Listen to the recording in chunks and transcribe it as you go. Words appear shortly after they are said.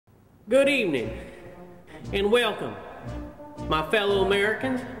Good evening, and welcome, my fellow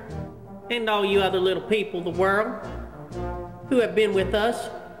Americans, and all you other little people of the world who have been with us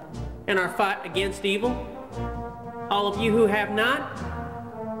in our fight against evil. All of you who have not,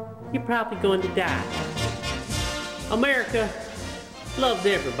 you're probably going to die. America loves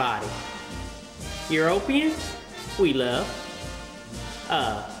everybody. Europeans, we love.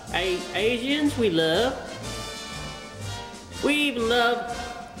 Asians, we love. We even love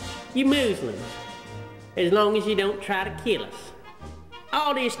you Muslims, as long as you don't try to kill us.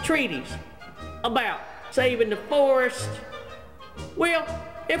 All these treaties about saving the forest, well,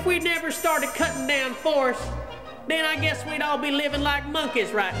 if we never started cutting down forests, then I guess we'd all be living like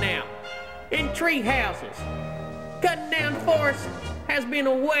monkeys right now, in tree houses. Cutting down forests has been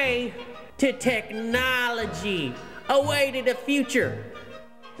a way to technology, a way to the future.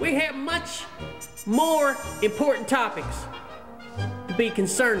 We have much more important topics to be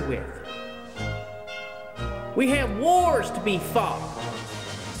concerned with. We have wars to be fought.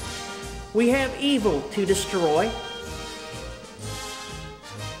 We have evil to destroy.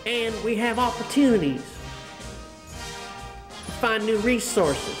 And we have opportunities to find new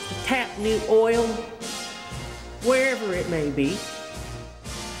resources, to tap new oil, wherever it may be.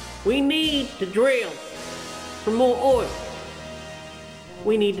 We need to drill for more oil.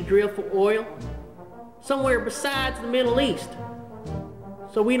 We need to drill for oil somewhere besides the Middle East,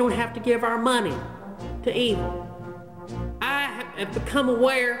 so we don't have to give our money to evil. I have become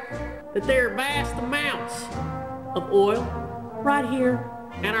aware that there are vast amounts of oil right here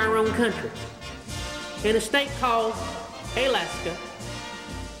in our own country. In a state called Alaska,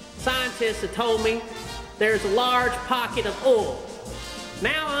 scientists have told me there's a large pocket of oil.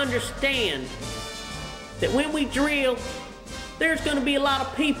 Now I understand that when we drill, there's going to be a lot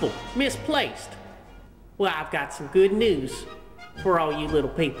of people misplaced. Well, I've got some good news for all you little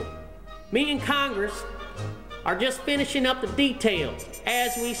people. Me and Congress are just finishing up the details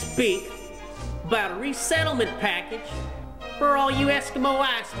as we speak about a resettlement package for all you Eskimo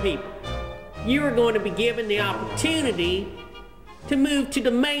ice people. You are going to be given the opportunity to move to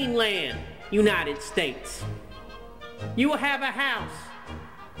the mainland United States. You will have a house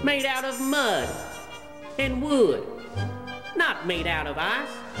made out of mud and wood, not made out of ice.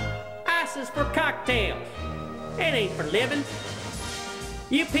 Ice is for cocktails. It ain't for living.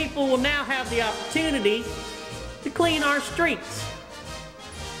 You people will now have the opportunity to clean our streets,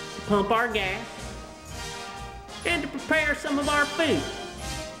 to pump our gas, and to prepare some of our food.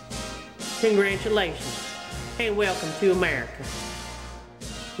 Congratulations, and welcome to America.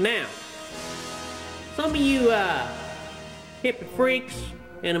 Now, some of you hippie freaks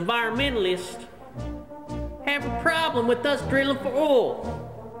and environmentalists have a problem with us drilling for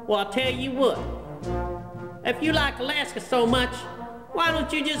oil. Well, I'll tell you what. If you like Alaska so much, why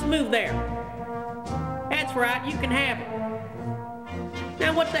don't you just move there? That's right, you can have it.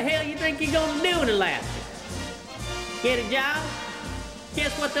 Now what the hell you think you're gonna do in Alaska? Get a job?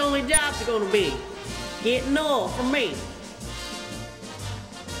 Guess what the only jobs are gonna be? Getting oil from me.